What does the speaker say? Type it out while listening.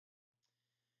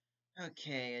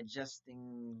Okay,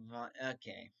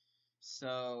 okay.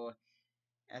 So,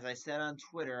 as I said on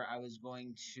Twitter, I was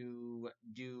going to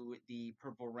do the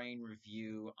Purple Rain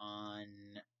review on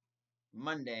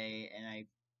Monday, and I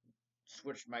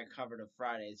switched my cover to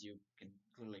Friday, as you can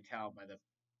clearly tell by the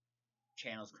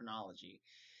channel's chronology.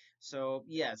 So,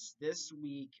 yes, this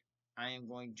week I am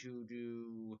going to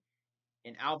do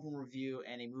an album review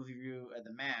and a movie review of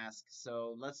The Mask.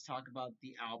 So, let's talk about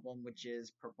the album, which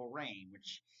is Purple Rain,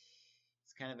 which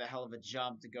it's kind of a hell of a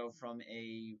jump to go from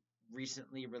a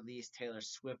recently released Taylor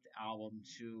Swift album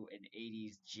to an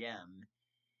 80s gem.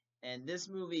 And this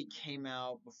movie came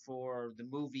out before the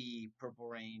movie Purple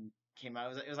Rain came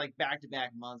out. It was like back to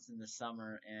back months in the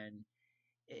summer, and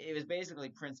it was basically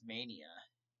Prince Mania.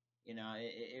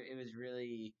 It was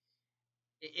really,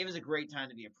 it was a great time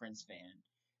to be a Prince fan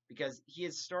because he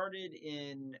had started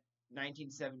in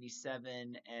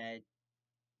 1977 at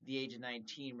the age of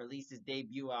 19, released his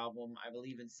debut album, I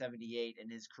believe, in 78,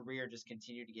 and his career just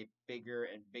continued to get bigger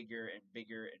and bigger and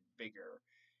bigger and bigger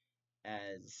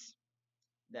as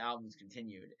the albums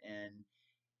continued. And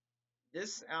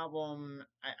this album,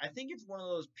 I think it's one of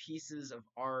those pieces of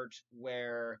art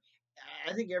where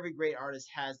I think every great artist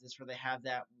has this, where they have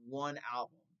that one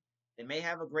album. They may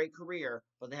have a great career,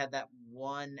 but they have that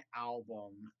one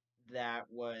album that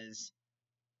was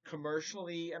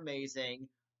commercially amazing,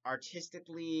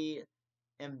 artistically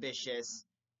ambitious,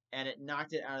 and it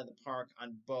knocked it out of the park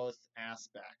on both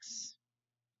aspects.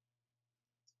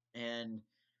 And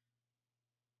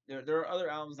there are other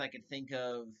albums I could think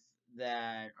of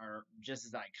that are just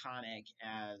as iconic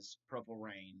as Purple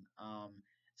Rain.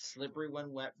 Slippery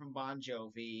When Wet from Bon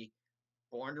Jovi,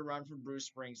 Born to Run from Bruce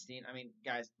Springsteen. I mean,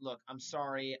 guys, look, I'm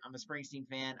sorry. I'm a Springsteen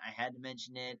fan. I had to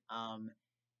mention it.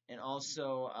 And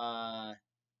also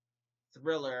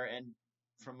Thriller and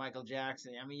from Michael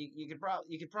Jackson. I mean, you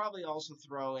could probably also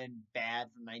throw in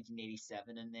Bad from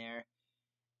 1987 in there.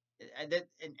 And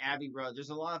Abbey Road.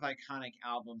 There's a lot of iconic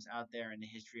albums out there in the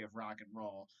history of rock and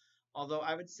roll. Although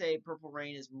I would say Purple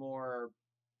Rain is more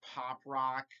pop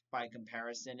rock by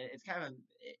comparison. It's kind of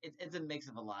it's a mix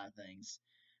of a lot of things.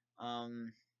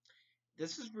 Um,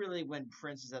 this was really when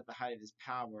Prince was at the height of his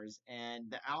powers,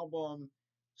 and the album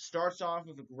starts off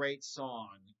with a great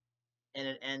song, and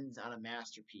it ends on a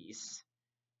masterpiece.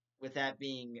 With that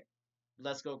being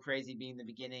Let's Go Crazy being the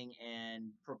beginning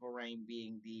and Purple Rain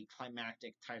being the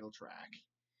climactic title track.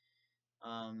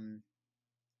 Um,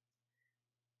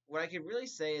 what I could really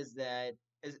say is that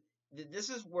is this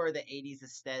is where the 80s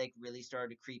aesthetic really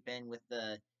started to creep in with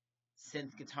the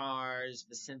synth guitars,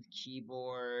 the synth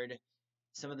keyboard,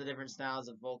 some of the different styles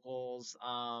of vocals,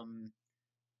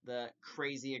 the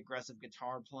crazy aggressive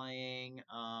guitar playing,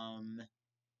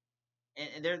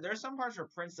 and there's some parts where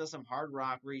Prince does some hard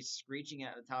rock where he's screeching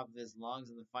at the top of his lungs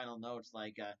in the final notes,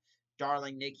 like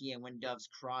 "Darling Nikki" and "When Doves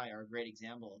Cry" are a great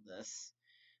example of this.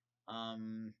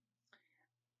 Um,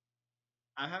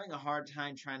 I'm having a hard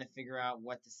time trying to figure out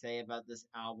what to say about this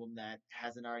album that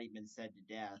hasn't already been said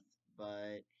to death,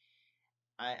 but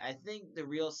I think the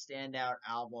real standout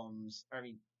albums, I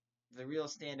mean, the real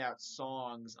standout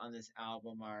songs on this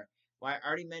album are, well, I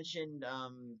already mentioned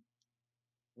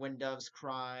 "When Doves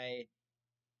Cry,"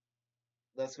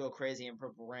 "Let's Go Crazy," and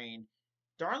 "Purple Rain."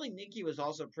 "Darling Nikki" was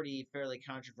also a pretty fairly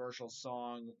controversial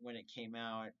song when it came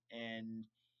out, and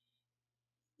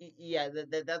yeah,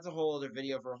 that's a whole other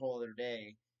video for a whole other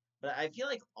day. But I feel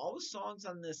like all the songs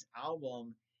on this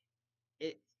album,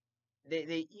 it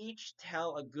they each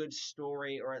tell a good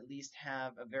story, or at least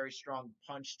have a very strong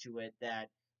punch to it that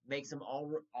makes them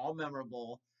all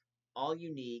memorable, all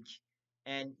unique,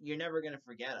 and you're never gonna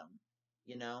forget them.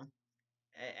 You know,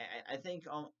 I think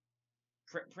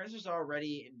Prince was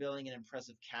already building an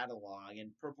impressive catalog,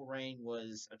 and Purple Rain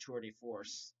was a tour de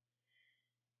force.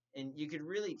 And you could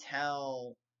really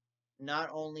tell not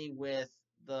only with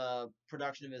the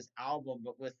production of his album,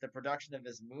 but with the production of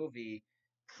his movie,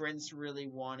 Prince really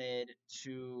wanted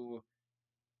to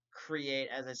create,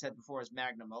 as I said before, his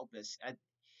magnum opus.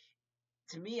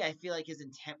 To me, I feel like his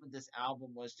intent with this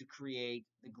album was to create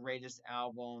the greatest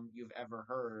album you've ever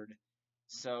heard.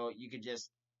 So you could just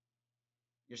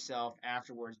yourself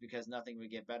afterwards because nothing would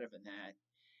get better than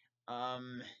that.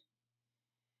 Um,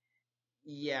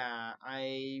 yeah,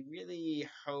 I really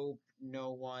hope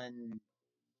no one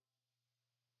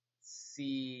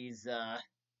sees.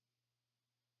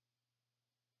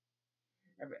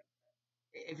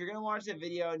 If you're gonna watch the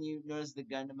video and you notice the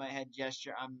gun to my head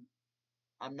gesture,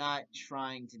 I'm not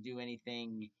trying to do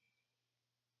anything.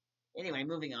 Anyway,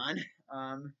 moving on.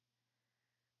 Um,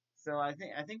 so I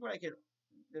think what I could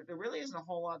there really isn't a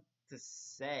whole lot to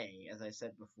say, as I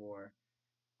said before.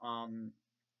 Um,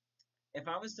 If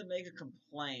I was to make a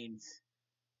complaint,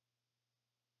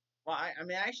 well, I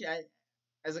mean, actually,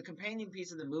 as a companion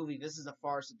piece of the movie, this is a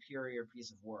far superior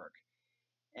piece of work.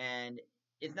 And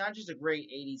it's not just a great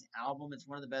 80s album, it's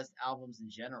one of the best albums in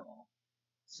general.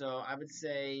 So I would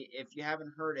say if you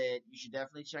haven't heard it, you should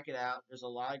definitely check it out. There's a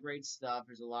lot of great stuff.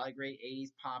 There's a lot of great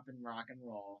 80s pop and rock and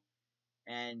roll.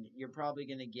 And you're probably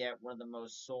going to get one of the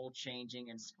most soul changing,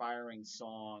 inspiring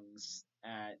songs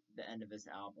at the end of this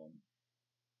album.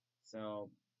 So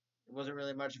it wasn't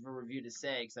really much of a review to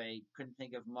say because I couldn't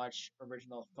think of much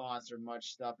original thoughts or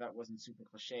much stuff that wasn't super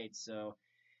cliched. So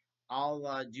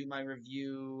I'll do my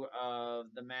review of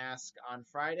The Mask on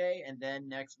Friday, and then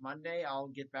next Monday I'll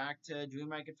get back to doing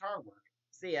my guitar work.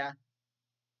 See ya.